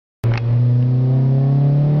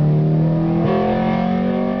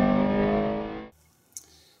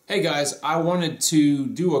Hey guys, I wanted to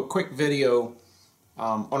do a quick video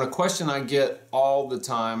on a question I get all the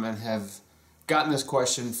time and have gotten this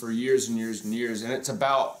question for years and years and years, and it's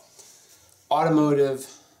about automotive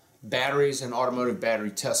batteries and automotive battery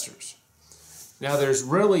testers. Now there's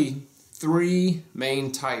really three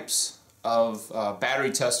main types of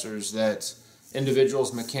battery testers that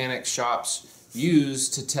individuals, mechanics, shops use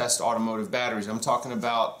to test automotive batteries. I'm talking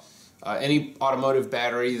about any automotive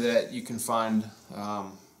battery that you can find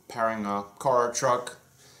powering a car or truck,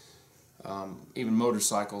 even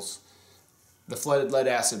motorcycles. The flooded lead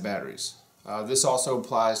acid batteries. This also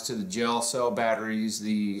applies to the gel cell batteries,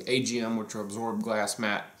 the AGM, which are absorbed glass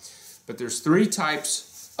mat. But there's three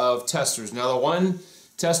types of testers. Now the one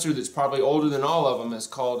tester that's probably older than all of them is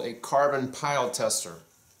called a carbon pile tester,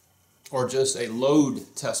 or just a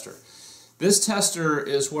load tester. This tester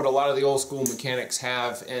is what a lot of the old school mechanics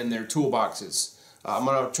have in their toolboxes. I'm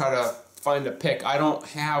going to try to find a pic. I don't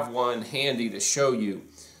have one handy to show you.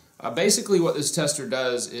 Basically what this tester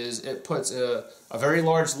does is it puts a very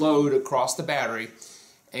large load across the battery,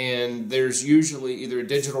 and there's usually either a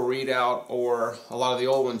digital readout, or a lot of the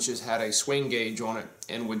old ones just had a swing gauge on it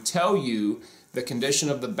and would tell you the condition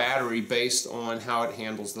of the battery based on how it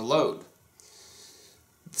handles the load.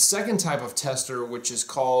 The second type of tester, which is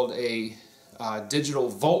called a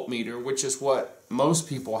digital voltmeter, which is what most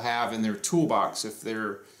people have in their toolbox if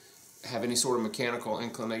they're have any sort of mechanical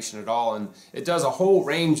inclination at all, and it does a whole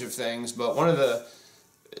range of things, but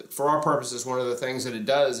for our purposes, one of the things that it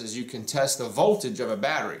does is you can test the voltage of a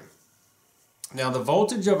battery. Now the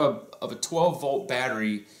voltage of a 12 volt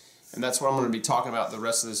battery, and that's what I'm going to be talking about the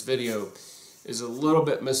rest of this video, is a little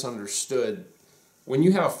bit misunderstood. When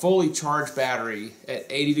you have a fully charged battery at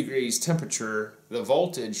 80 degrees temperature, the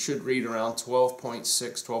voltage should read around 12.6,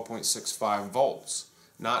 12.65 volts,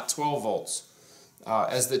 not 12 volts.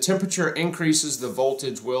 As the temperature increases, the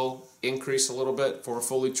voltage will increase a little bit for a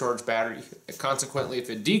fully charged battery. Consequently, if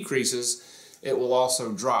it decreases, it will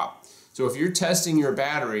also drop. So if you're testing your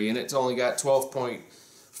battery and it's only got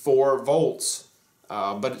 12.4 volts,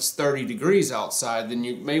 but it's 30 degrees outside, then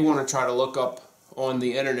you may want to try to look up on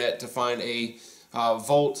the internet to find a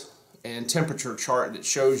volt and temperature chart that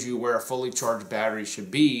shows you where a fully charged battery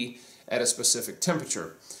should be at a specific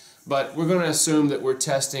temperature. But we're going to assume that we're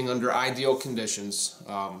testing under ideal conditions.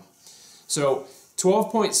 So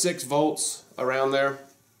 12.6 volts around there,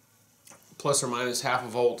 plus or minus half a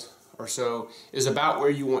volt or so, is about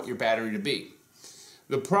where you want your battery to be.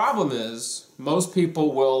 The problem is most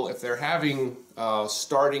people will, if they're having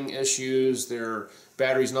starting issues, their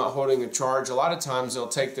battery's not holding a charge, a lot of times they'll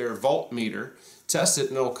take their voltmeter, test it,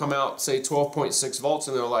 and it'll come out, say, 12.6 volts,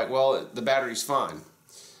 and they're like, well, the battery's fine.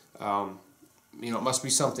 It must be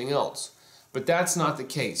something else. But that's not the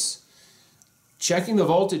case. Checking the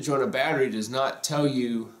voltage on a battery does not tell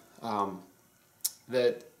you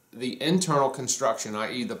that the internal construction,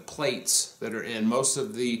 i.e. the plates that are in, most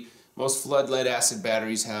flood lead acid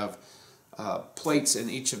batteries have plates in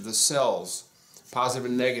each of the cells, positive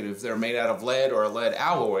and negative. They're made out of lead or a lead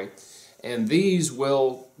alloy, and these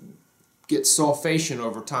will get sulfation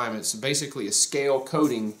over time. It's basically a scale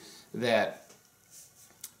coating that,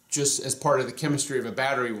 just as part of the chemistry of a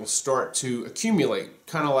battery, will start to accumulate,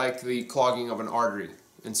 kind of like the clogging of an artery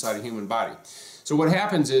inside a human body. So what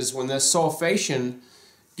happens is when this sulfation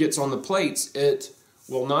gets on the plates, it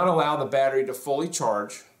will not allow the battery to fully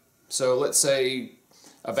charge. So let's say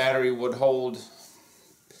a battery would hold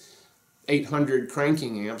 800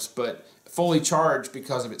 cranking amps, but fully charged,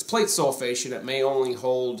 because of its plate sulfation, it may only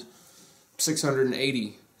hold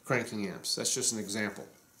 680 cranking amps. That's just an example.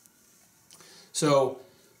 So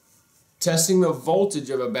testing the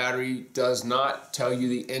voltage of a battery does not tell you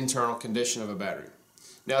the internal condition of a battery.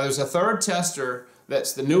 Now there's a third tester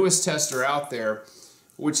that's the newest tester out there,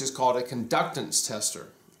 which is called a conductance tester.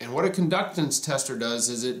 And what a conductance tester does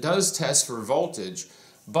is it does test for voltage,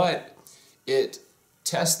 but it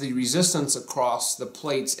tests the resistance across the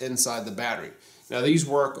plates inside the battery. Now these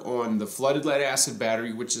work on the flooded lead acid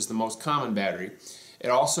battery, which is the most common battery. It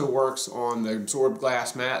also works on the absorbed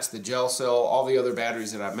glass mats, the gel cell, all the other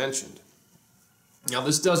batteries that I mentioned. Now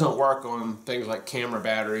this doesn't work on things like camera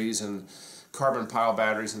batteries and carbon pile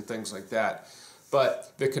batteries and things like that.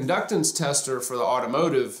 But the conductance tester for the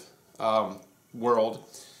automotive world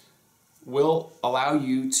will allow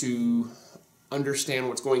you to understand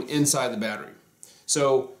what's going inside the battery.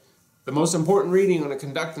 So the most important reading on a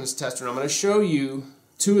conductance tester, and I'm going to show you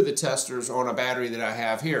two of the testers on a battery that I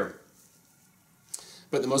have here.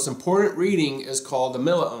 But the most important reading is called the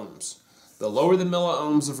milliohms. The lower the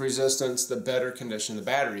milliohms of resistance, the better condition the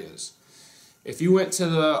battery is. If you went to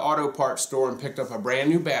the auto parts store and picked up a brand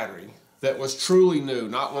new battery, that was truly new,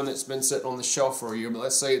 not one that's been sitting on the shelf for a year, but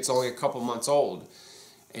let's say it's only a couple months old,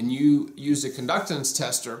 and you use a conductance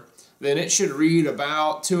tester, then it should read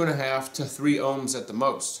about 2.5 to 3 ohms at the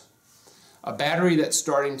most. A battery that's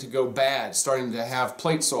starting to go bad, starting to have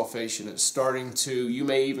plate sulfation, it's starting to, you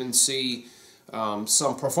may even see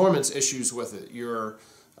some performance issues with it. Your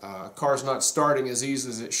car's not starting as easy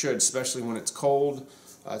as it should, especially when it's cold.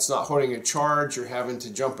 It's not holding a charge, you're having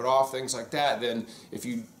to jump it off, things like that. Then if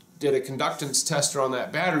you did a conductance tester on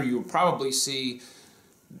that battery, you would probably see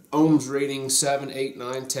ohms rating 7, 8,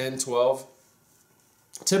 9, 10, 12.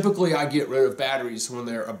 Typically I get rid of batteries when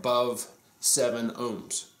they're above 7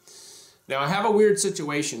 ohms. Now I have a weird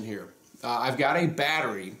situation here. I've got a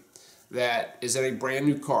battery that is in a brand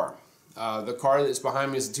new car. The car that's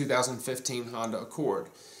behind me is a 2015 Honda Accord.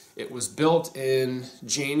 It was built in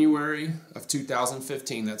January of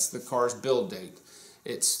 2015. That's the car's build date.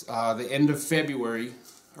 It's the end of February,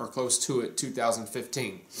 or close to it,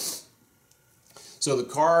 2015. So the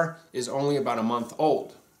car is only about a month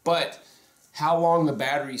old. But how long the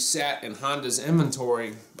battery sat in Honda's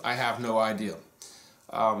inventory, I have no idea.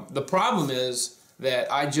 The problem is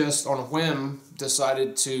that I just, on a whim,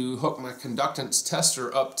 decided to hook my conductance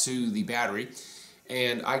tester up to the battery,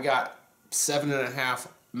 and I got 7.5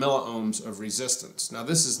 milliohms of resistance. Now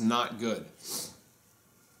this is not good.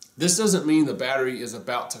 This doesn't mean the battery is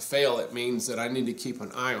about to fail. It means that I need to keep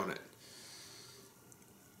an eye on it.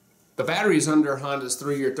 The battery is under Honda's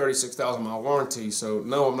 3-year, 36,000 mile warranty, so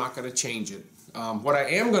no, I'm not going to change it. What I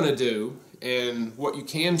am going to do, and what you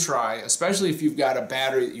can try, especially if you've got a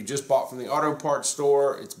battery that you just bought from the auto parts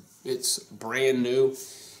store, it's brand new,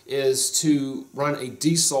 is to run a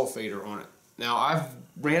desulfator on it. Now I've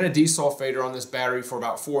ran a desulfator on this battery for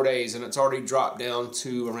about 4 days, and it's already dropped down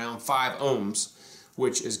to around 5 ohms,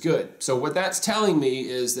 which is good. So what that's telling me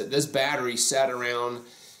is that this battery sat around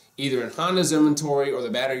either in Honda's inventory or the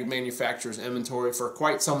battery manufacturer's inventory for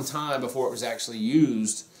quite some time before it was actually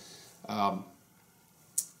used on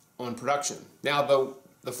production. Now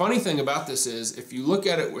the funny thing about this is, if you look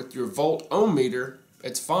at it with your volt ohm meter,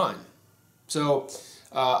 it's fine. So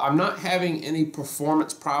I'm not having any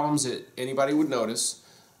performance problems that anybody would notice.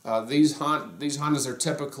 These Hondas are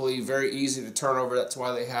typically very easy to turn over. That's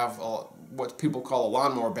why they have what people call a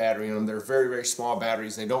lawnmower battery in them. They're very, very small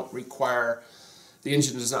batteries. They don't require, the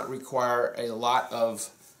engine does not require a lot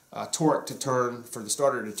of torque to turn, for the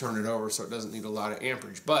starter to turn it over, so it doesn't need a lot of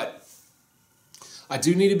amperage. But I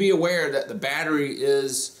do need to be aware that the battery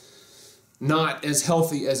is not as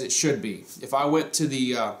healthy as it should be. If I went to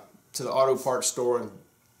the auto parts store and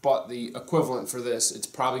bought the equivalent for this, it's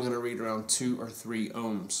probably going to read around 2 or 3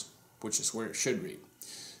 ohms, which is where it should read.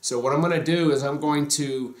 So what I'm going to do is I'm going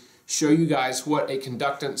to show you guys what a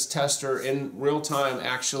conductance tester in real time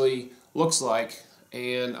actually looks like,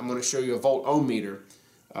 and I'm going to show you a volt ohm meter.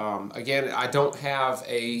 Again, I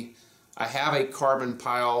have a carbon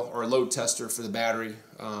pile or a load tester for the battery,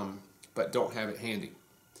 but don't have it handy.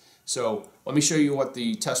 So let me show you what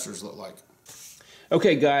the testers look like.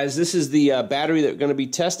 Okay guys, this is the battery that we're going to be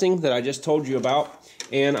testing that I just told you about,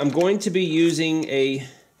 and I'm going to be using a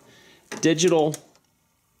digital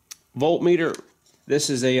voltmeter. This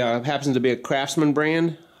is a happens to be a Craftsman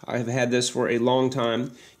brand. I've had this for a long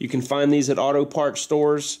time. You can find these at auto parts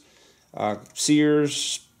stores,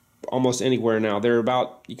 Sears, almost anywhere now. They're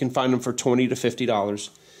about, you can find them for $20 to $50.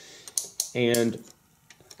 And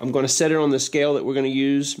I'm going to set it on the scale that we're going to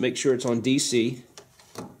use, make sure it's on DC.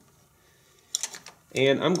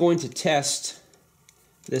 And I'm going to test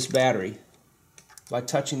this battery by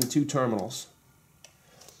touching the 2 terminals.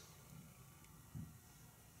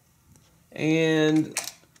 And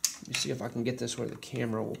let me see if I can get this where the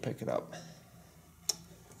camera will pick it up.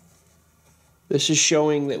 This is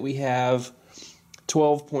showing that we have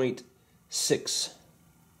 12.6,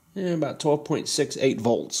 about 12.68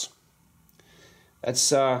 volts.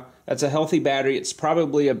 That's a healthy battery. It's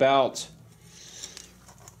probably about,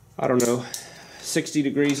 I don't know, 60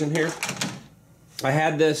 degrees in here. I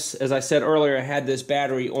had this, as I said earlier, I had this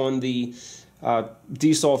battery on the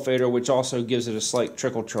desulfator, which also gives it a slight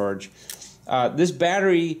trickle charge. This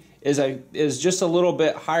battery is just a little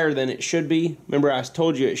bit higher than it should be. Remember, I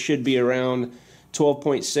told you it should be around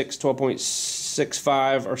 12.6,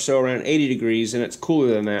 12.65 or so, around 80 degrees, and it's cooler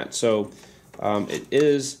than that. So it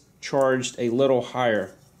is charged a little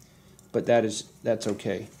higher, but that's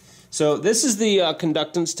okay. So this is the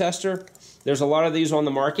conductance tester. There's a lot of these on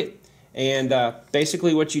the market, and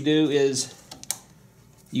basically what you do is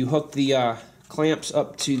you hook the clamps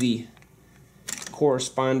up to the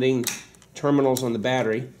corresponding terminals on the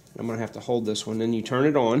battery. I'm going to have to hold this one, then you turn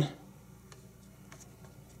it on.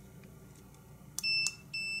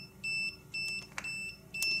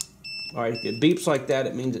 All right, if it beeps like that,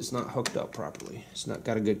 it means it's not hooked up properly. It's not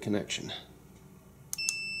got a good connection.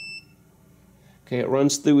 Okay, it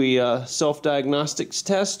runs through a self-diagnostics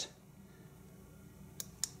test.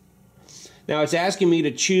 Now it's asking me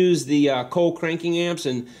to choose the cold cranking amps,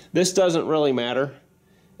 and this doesn't really matter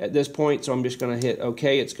at this point, so I'm just going to hit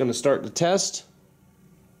OK. It's going to start the test.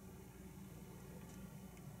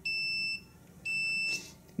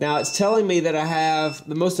 Now it's telling me that I have,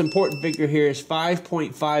 the most important figure here is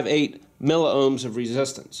 5.58 milliohms of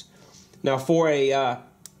resistance. Now for a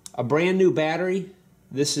brand new battery,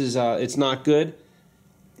 this is it's not good.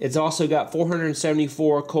 It's also got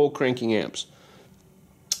 474 cold cranking amps.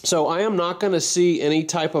 So I am not going to see any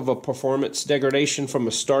type of a performance degradation from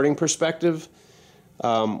a starting perspective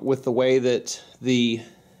with the way that the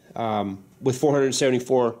with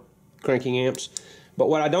 474 cranking amps. But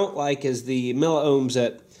what I don't like is the milliohms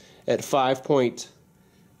at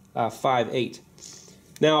 5.58.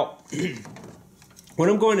 Now, what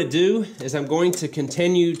I'm going to do is I'm going to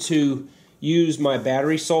continue to use my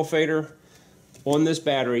battery sulfator on this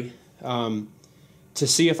battery to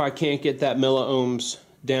see if I can't get that milliohms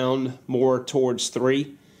down more towards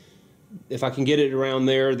 3. If I can get it around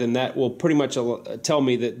there, then that will pretty much tell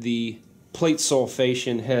me that the plate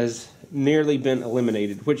sulfation has nearly been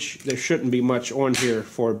eliminated, which there shouldn't be much on here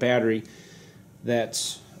for a battery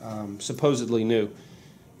that's supposedly new.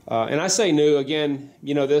 And I say new, again,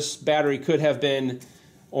 you know, this battery could have been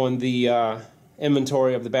on the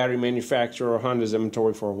inventory of the battery manufacturer or Honda's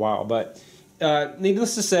inventory for a while. But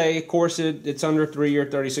needless to say, of course, it's under a 3-year,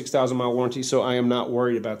 36,000 mile warranty, so I am not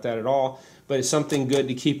worried about that at all. But it's something good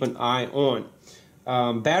to keep an eye on.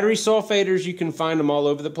 Battery sulfators, you can find them all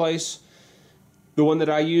over the place. The one that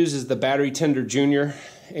I use is the Battery Tender Junior,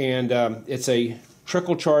 and it's a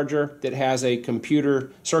trickle charger that has a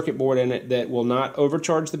computer circuit board in it that will not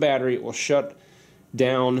overcharge the battery. It will shut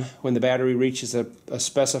down when the battery reaches a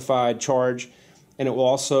specified charge, and it will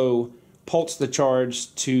also pulse the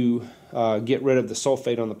charge to get rid of the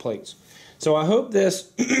sulfate on the plates. So I hope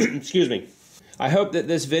this, excuse me, I hope that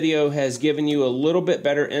this video has given you a little bit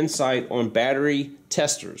better insight on battery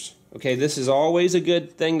testers. Okay, this is always a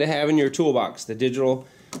good thing to have in your toolbox, the digital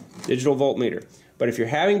voltmeter. But if you're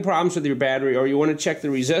having problems with your battery or you want to check the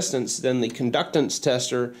resistance, then the conductance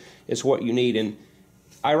tester is what you need. And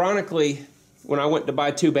ironically, when I went to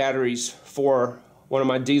buy 2 batteries for one of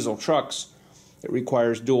my diesel trucks that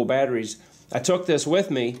requires dual batteries, I took this with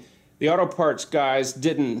me. The auto parts guys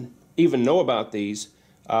didn't even know about these.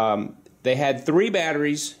 They had 3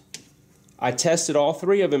 batteries. I tested all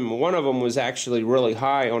 3 of them. One of them was actually really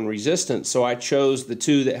high on resistance, so I chose the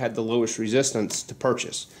 2 that had the lowest resistance to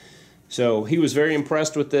purchase. So he was very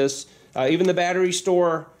impressed with this. Even the battery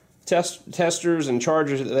store testers and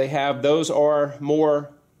chargers that they have, those are more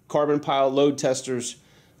carbon pile load testers.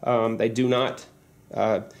 They do not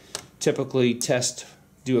typically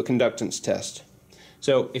do a conductance test.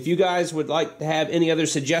 So if you guys would like to have any other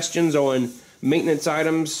suggestions on maintenance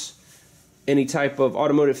items, any type of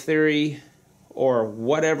automotive theory, or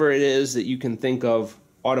whatever it is that you can think of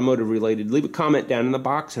automotive related, leave a comment down in the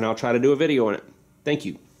box and I'll try to do a video on it. Thank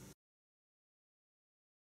you.